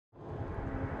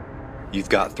You've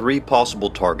got three possible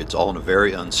targets, all in a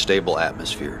very unstable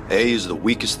atmosphere. A is the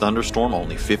weakest thunderstorm,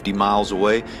 only 50 miles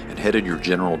away and headed your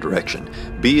general direction.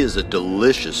 B is a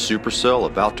delicious supercell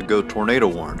about to go tornado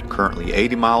warned, currently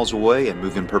 80 miles away and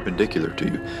moving perpendicular to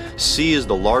you. C is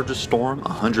the largest storm,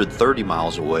 130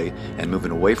 miles away and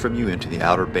moving away from you into the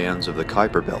outer bands of the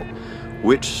Kuiper Belt.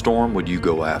 Which storm would you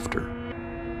go after?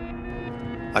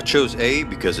 I chose A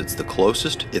because it's the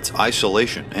closest, it's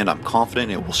isolation, and I'm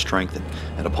confident it will strengthen.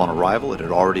 And upon arrival, it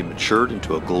had already matured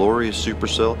into a glorious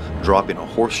supercell, dropping a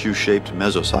horseshoe-shaped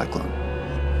mesocyclone.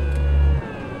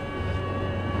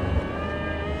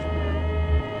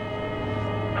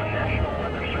 The National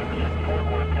Weather Service in Fort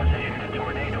Worth has issued a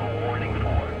tornado warning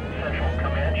for central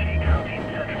Comanche County,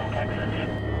 central Texas.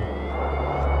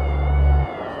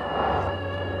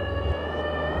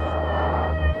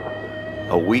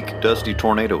 A weak, dusty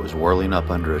tornado is whirling up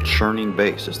under a churning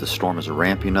base as the storm is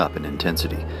ramping up in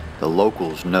intensity. The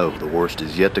locals know the worst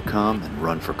is yet to come and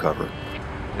run for cover.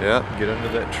 Yep, get under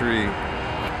that tree.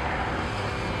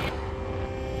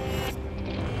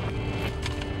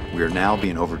 We are now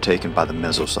being overtaken by the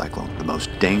mesocyclone, the most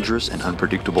dangerous and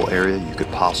unpredictable area you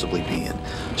could possibly be in.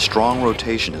 Strong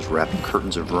rotation is wrapping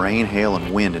curtains of rain, hail,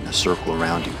 and wind in a circle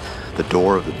around you. The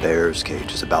door of the bear's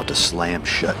cage is about to slam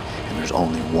shut, and there's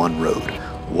only one road.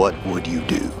 What would you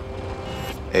do?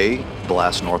 A.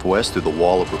 Blast northwest through the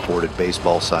wall of reported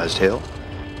baseball-sized hail.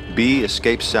 B.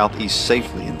 Escape southeast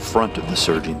safely in front of the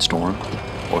surging storm.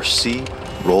 Or C.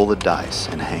 Roll the dice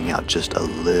and hang out just a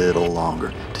little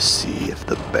longer to see if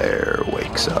the bear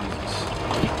wakes up.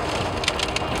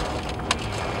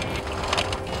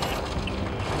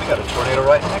 We got a tornado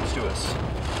right next to us.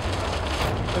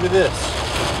 Look at this.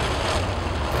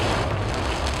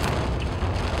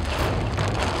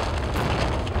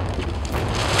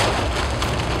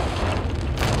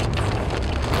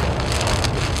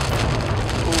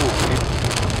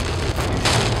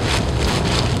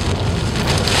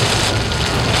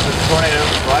 Tornado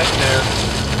right there,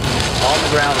 on the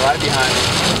ground right behind me.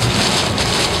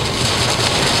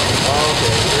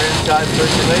 Okay, we're inside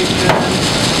circulation.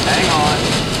 Hang on.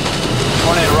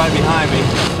 Tornado right behind me.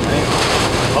 Hang on.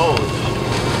 Holy shit.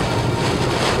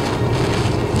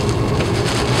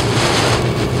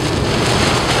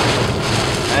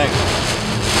 Hang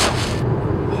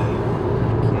on.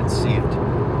 Can't see it.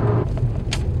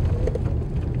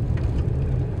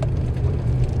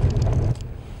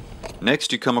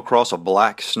 Next, you come across a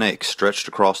black snake stretched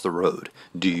across the road.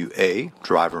 Do you A.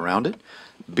 drive around it,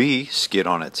 B. skid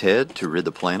on its head to rid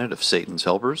the planet of Satan's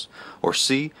helpers, or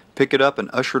C. pick it up and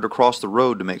usher it across the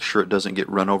road to make sure it doesn't get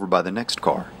run over by the next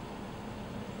car?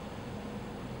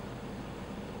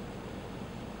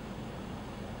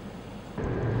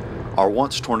 Our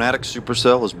once tornadic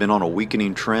supercell has been on a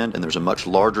weakening trend and there's a much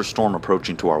larger storm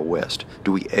approaching to our west.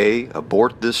 Do we A.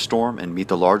 abort this storm and meet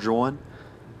the larger one?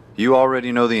 You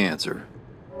already know the answer.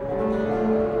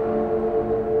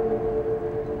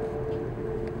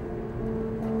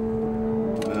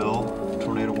 Well,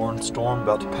 tornado warning storm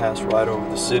about to pass right over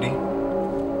the city.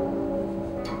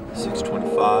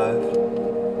 6:25.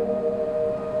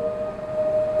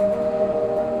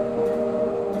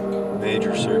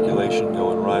 Major circulation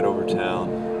going right over town.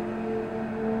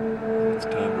 It's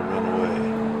time to run away.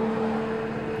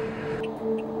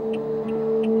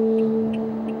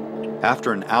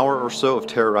 After an hour or so of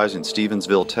terrorizing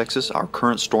Stephenville, Texas, our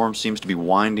current storm seems to be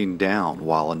winding down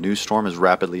while a new storm is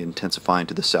rapidly intensifying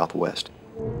to the southwest.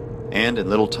 And in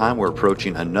little time we're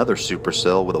approaching another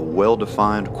supercell with a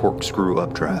well-defined corkscrew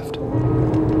updraft.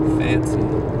 Fancy.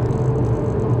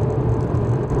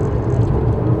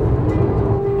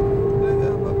 Look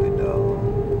out, Buffy dog.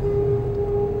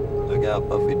 Look out,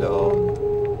 Buffy dog.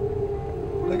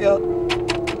 Look out.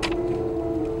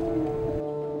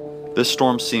 This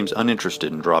storm seems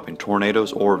uninterested in dropping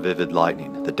tornadoes or vivid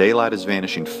lightning. The daylight is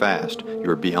vanishing fast. You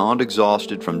are beyond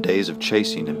exhausted from days of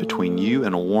chasing, and between you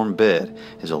and a warm bed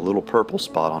is a little purple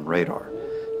spot on radar.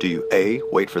 Do you A.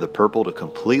 wait for the purple to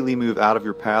completely move out of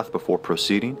your path before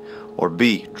proceeding, or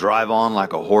B. drive on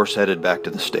like a horse headed back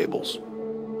to the stables?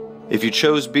 If you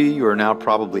chose B, you are now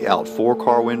probably out 4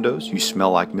 car windows, you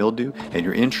smell like mildew, and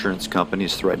your insurance company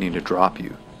is threatening to drop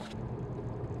you.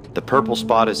 The purple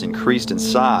spot has increased in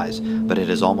size, but it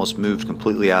has almost moved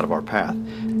completely out of our path.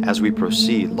 As we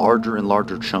proceed, larger and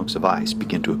larger chunks of ice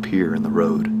begin to appear in the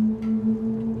road.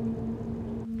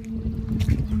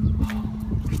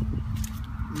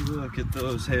 Look at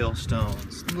those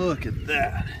hailstones. Look at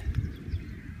that.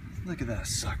 Look at that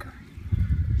sucker.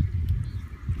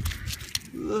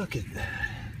 Look at that.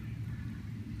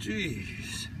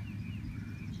 Jeez.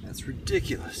 That's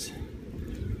ridiculous.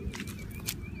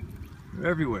 They're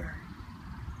everywhere.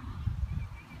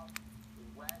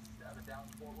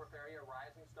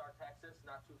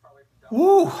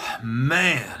 Woo,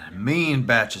 man, mean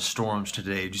batch of storms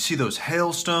today. Did you see those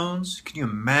hailstones? Can you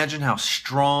imagine how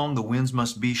strong the winds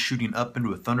must be shooting up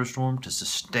into a thunderstorm to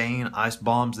sustain ice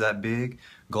bombs that big?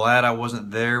 Glad I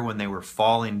wasn't there when they were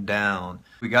falling down.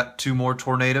 We got 2 more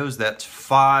tornadoes. That's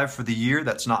 5 for the year.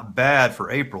 That's not bad for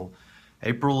April.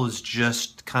 April is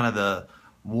just kind of the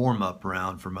warm-up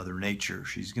round for Mother Nature.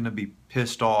 She's going to be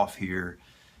pissed off here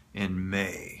in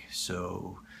May.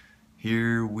 So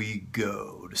here we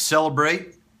go. To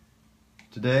celebrate,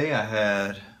 today I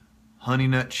had Honey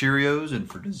Nut Cheerios, and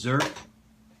for dessert,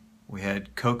 we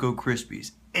had Cocoa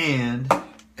Krispies. And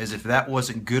as if that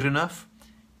wasn't good enough,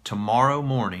 tomorrow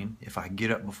morning, if I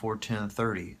get up before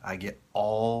 10:30, I get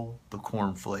all the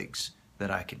cornflakes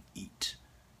that I can eat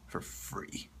for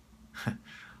free.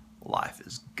 Life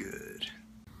is good.